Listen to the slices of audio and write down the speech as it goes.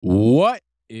What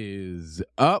is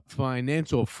up,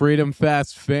 Financial Freedom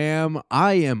Fast fam?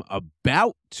 I am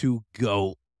about to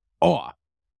go off.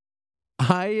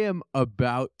 I am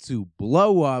about to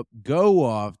blow up, go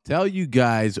off, tell you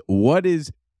guys what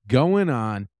is going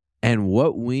on and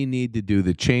what we need to do,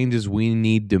 the changes we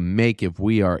need to make if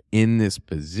we are in this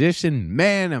position.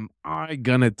 Man, am I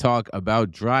going to talk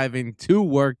about driving to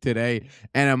work today,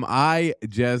 and am I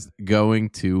just going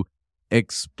to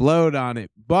explode on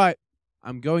it? But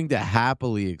I'm going to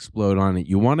happily explode on it.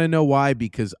 You want to know why?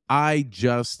 Because I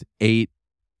just ate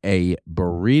a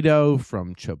burrito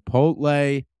from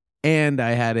Chipotle, and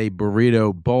I had a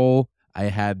burrito bowl. I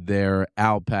had their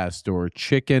al pastor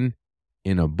chicken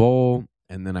in a bowl,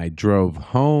 and then I drove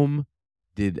home.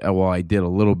 I did a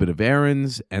little bit of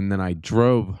errands, and then I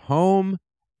drove home,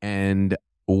 and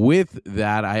with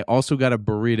that, I also got a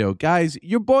burrito. Guys,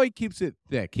 your boy keeps it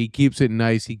thick. He keeps it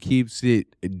nice. He keeps it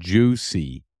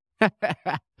juicy.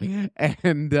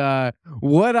 And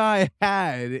what I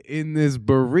had in this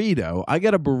burrito, I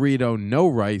got a burrito, no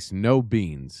rice, no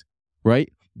beans,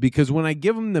 right? Because when I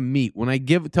give them the meat,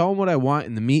 tell them what I want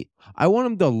in the meat, I want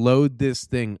them to load this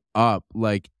thing up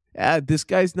like, this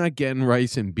guy's not getting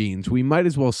rice and beans. We might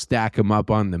as well stack them up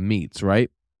on the meats,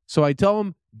 right? So I tell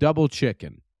them double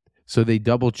chicken. So they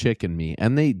double chicken me,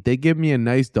 and they give me a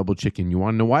nice double chicken. You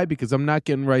want to know why? Because I'm not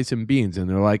getting rice and beans. And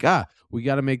they're like, we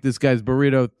got to make this guy's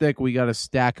burrito thick. We got to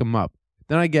stack them up.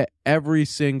 Then I get every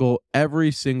single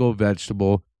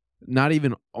vegetable, not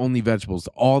even only vegetables,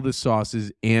 all the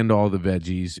sauces and all the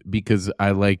veggies, because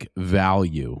I like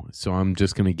value. So I'm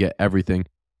just going to get everything.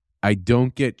 I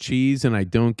don't get cheese, and I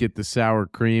don't get the sour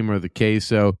cream or the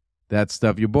queso. That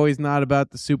stuff. Your boy's not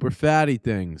about the super fatty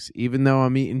things, even though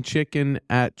I'm eating chicken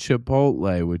at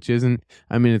Chipotle, which isn't,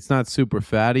 it's not super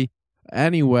fatty.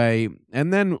 Anyway,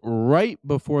 and then right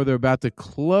before they're about to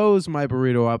close my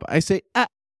burrito up, I say,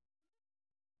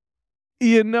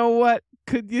 you know what?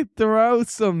 Could you throw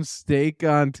some steak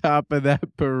on top of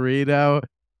that burrito?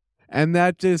 And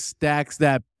that just stacks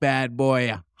that bad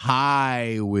boy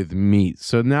high with meat.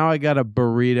 So now I got a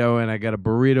burrito, and I got a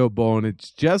burrito bowl, and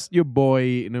it's just your boy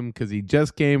eating them because he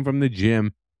just came from the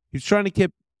gym. He's trying to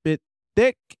keep it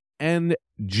thick and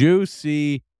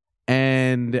juicy,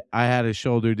 and I had a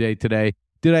shoulder day today.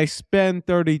 Did I spend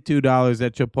 $32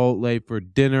 at Chipotle for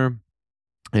dinner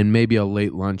and maybe a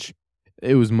late lunch?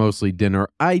 It was mostly dinner.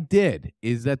 I did.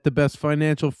 Is that the best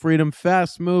financial freedom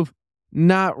fast move?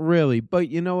 Not really, but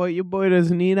you know what? Your boy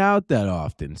doesn't eat out that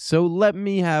often. So let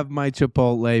me have my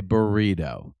Chipotle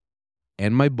burrito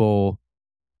and my bowl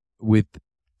with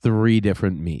 3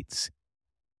 different meats.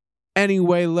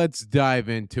 Anyway, let's dive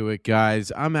into it,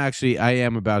 guys. I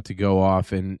am about to go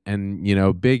off and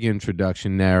big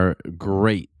introduction there.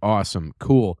 Great, awesome,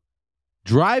 cool.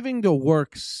 Driving to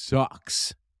work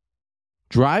sucks.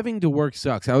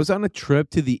 I was on a trip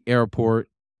to the airport,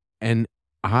 and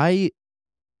I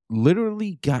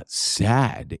literally got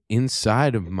sad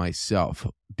inside of myself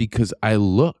because I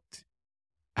looked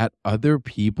at other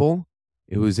people.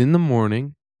 It was in the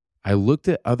morning. I looked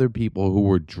at other people who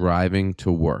were driving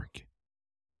to work.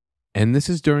 And this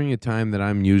is during a time that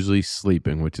I'm usually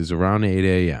sleeping, which is around 8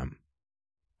 a.m.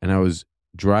 And I was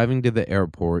driving to the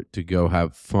airport to go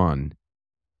have fun.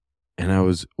 And I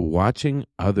was watching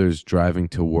others driving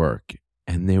to work,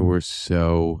 and they were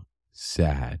so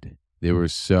sad. They were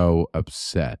so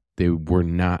upset. They were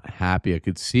not happy. I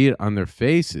could see it on their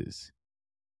faces.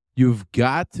 You've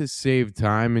got to save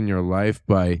time in your life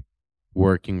by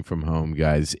working from home,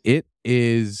 guys.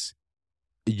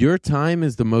 Your time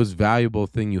is the most valuable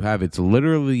thing you have. It's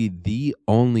literally the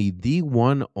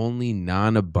one only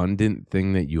non-abundant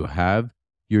thing that you have.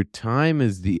 Your time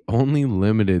is the only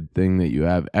limited thing that you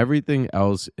have. Everything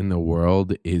else in the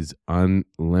world is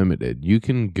unlimited. You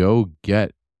can go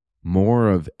get more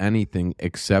of anything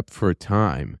except for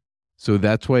time. So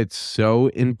that's why it's so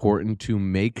important to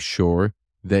make sure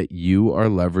that you are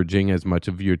leveraging as much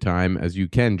of your time as you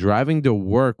can. Driving to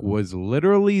work was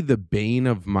literally the bane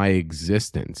of my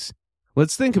existence.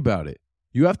 Let's think about it.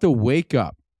 You have to wake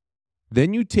up.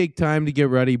 Then you take time to get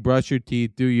ready, brush your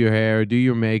teeth, do your hair, do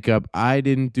your makeup. I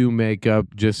didn't do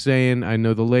makeup. Just saying, I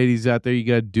know the ladies out there, you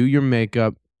got to do your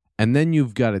makeup. And then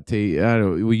you've got to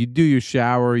you do your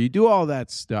shower, you do all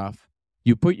that stuff.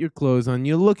 You put your clothes on,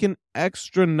 you're looking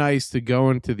extra nice to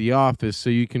go into the office so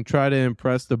you can try to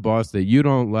impress the boss that you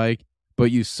don't like,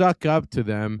 but you suck up to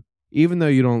them even though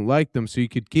you don't like them, so you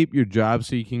could keep your job,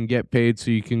 so you can get paid, so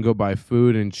you can go buy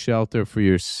food and shelter for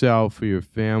yourself, for your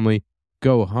family,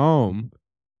 go home,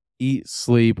 eat,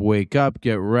 sleep, wake up,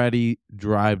 get ready,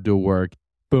 drive to work.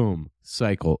 Boom,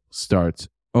 cycle starts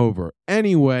over.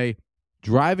 Anyway,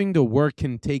 driving to work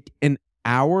can take an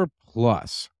hour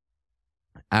plus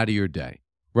out of your day,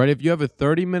 right? If you have a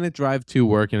 30-minute drive to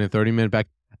work and a 30-minute back,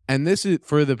 and this is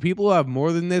for the people who have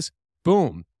more than this,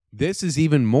 boom, this is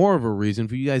even more of a reason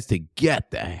for you guys to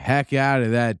get the heck out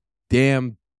of that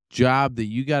damn job that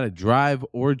you got to drive,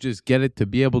 or just get it to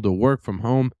be able to work from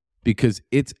home, because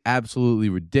it's absolutely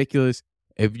ridiculous.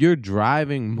 If you're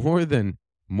driving more than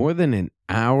an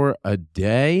hour a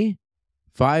day,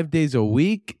 5 days a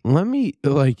week, let me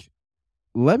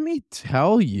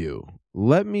tell you,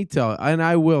 and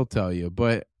I will tell you,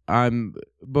 but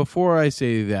before I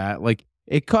say that, like,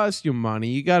 it costs you money.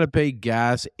 You got to pay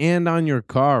gas and on your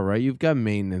car, right? You've got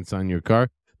maintenance on your car.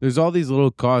 There's all these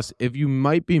little costs. If you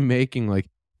might be making like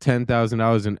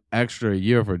 $10,000 an extra a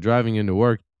year for driving into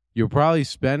work, you're probably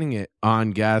spending it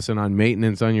on gas and on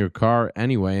maintenance on your car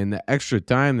anyway, and the extra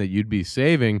time that you'd be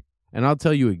saving, and I'll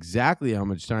tell you exactly how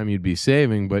much time you'd be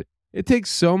saving, but it takes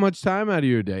so much time out of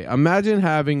your day. Imagine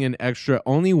having an extra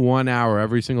only 1 hour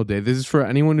every single day. This is for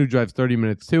anyone who drives 30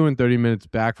 minutes to and 30 minutes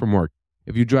back from work.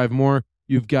 If you drive more,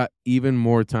 you've got even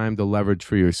more time to leverage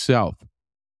for yourself.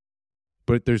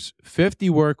 But there's 50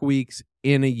 work weeks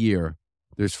in a year.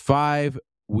 There's 5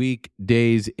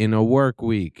 weekdays in a work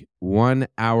week. 1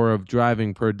 hour of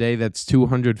driving per day, that's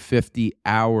 250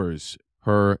 hours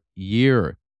per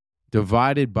year.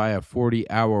 Divided by a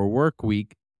 40-hour work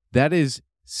week, that is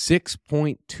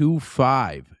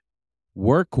 6.25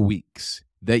 work weeks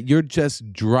that you're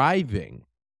just driving.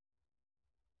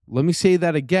 Let me say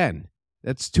that again.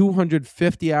 That's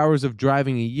 250 hours of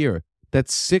driving a year.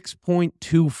 That's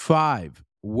 6.25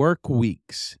 work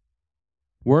weeks.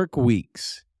 Work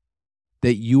weeks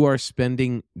that you are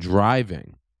spending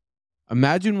driving.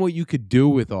 Imagine what you could do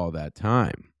with all that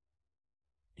time.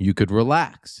 You could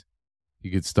relax.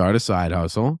 You could start a side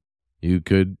hustle. You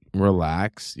could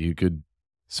relax. You could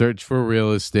search for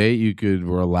real estate. You could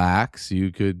relax.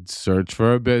 You could search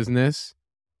for a business.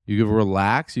 You could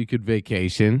relax. You could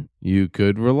vacation. You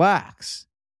could relax.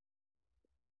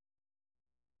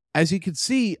 As you can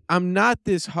see, I'm not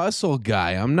this hustle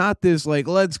guy. I'm not this like,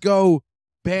 let's go,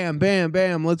 bam, bam,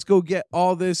 bam, let's go get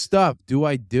all this stuff. Do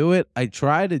I do it? I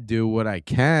try to do what I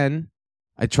can.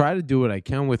 I try to do what I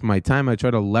can with my time. I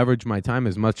try to leverage my time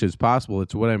as much as possible.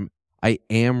 It's what I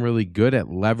am really good at,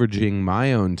 leveraging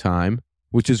my own time,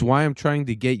 which is why I'm trying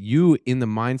to get you in the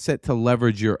mindset to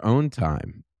leverage your own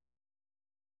time.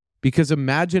 Because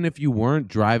imagine if you weren't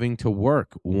driving to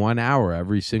work 1 hour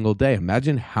every single day.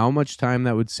 Imagine how much time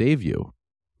that would save you.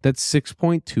 That's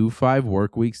 6.25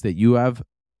 work weeks that you have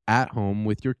at home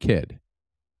with your kid.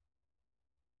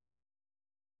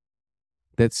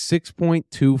 That's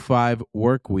 6.25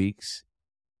 work weeks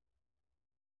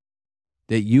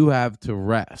that you have to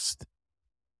rest.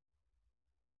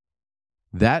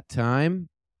 That time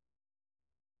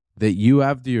that you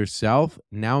have to yourself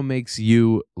now makes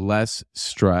you less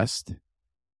stressed.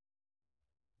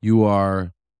 You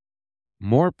are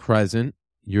more present.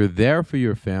 You're there for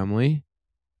your family.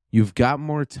 You've got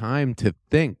more time to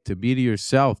think, to be to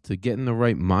yourself, to get in the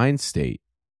right mind state.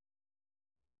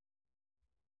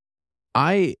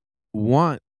 I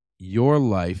want your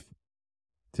life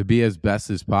to be as best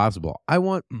as possible. I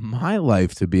want my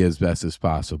life to be as best as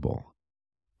possible.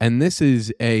 And this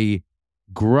is a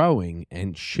growing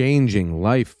and changing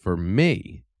life for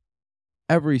me.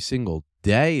 Every single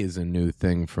day is a new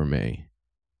thing for me.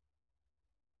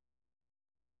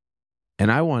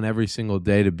 And I want every single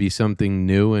day to be something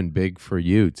new and big for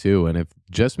you too. And if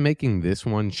just making this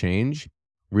one change,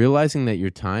 realizing that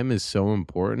your time is so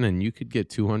important and you could get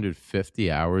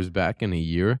 250 hours back in a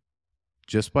year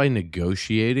just by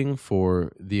negotiating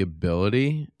for the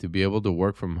ability to be able to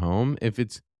work from home. If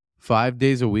it's 5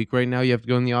 days a week right now, you have to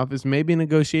go in the office, maybe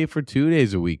negotiate for 2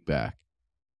 days a week back.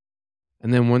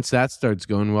 And then once that starts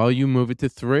going well, you move it to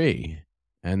 3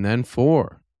 and then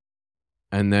 4.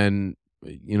 And then,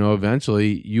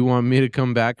 eventually you want me to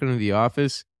come back into the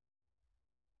office.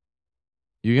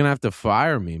 You're going to have to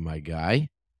fire me, my guy.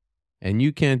 And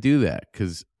you can't do that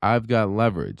because I've got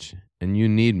leverage and you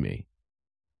need me.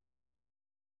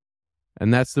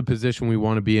 And that's the position we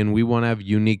want to be in. We want to have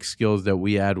unique skills that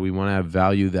we add. We want to have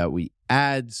value that we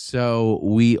add. So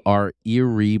we are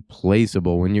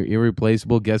irreplaceable. When you're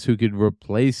irreplaceable, guess who could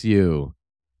replace you?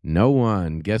 No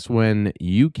one. Guess when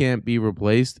you can't be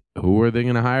replaced, who are they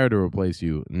going to hire to replace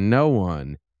you? No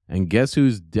one. And guess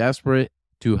who's desperate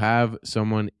to have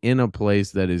someone in a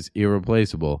place that is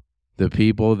irreplaceable? The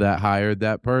people that hired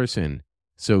that person.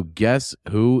 So guess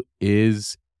who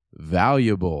is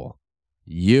valuable?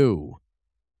 You.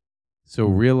 So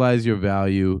realize your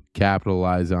value,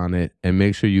 capitalize on it, and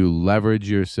make sure you leverage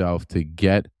yourself to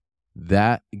get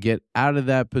get out of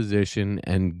that position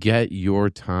and get your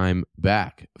time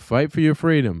back. Fight for your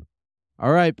freedom.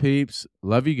 All right, peeps.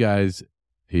 Love you guys.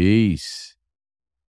 Peace.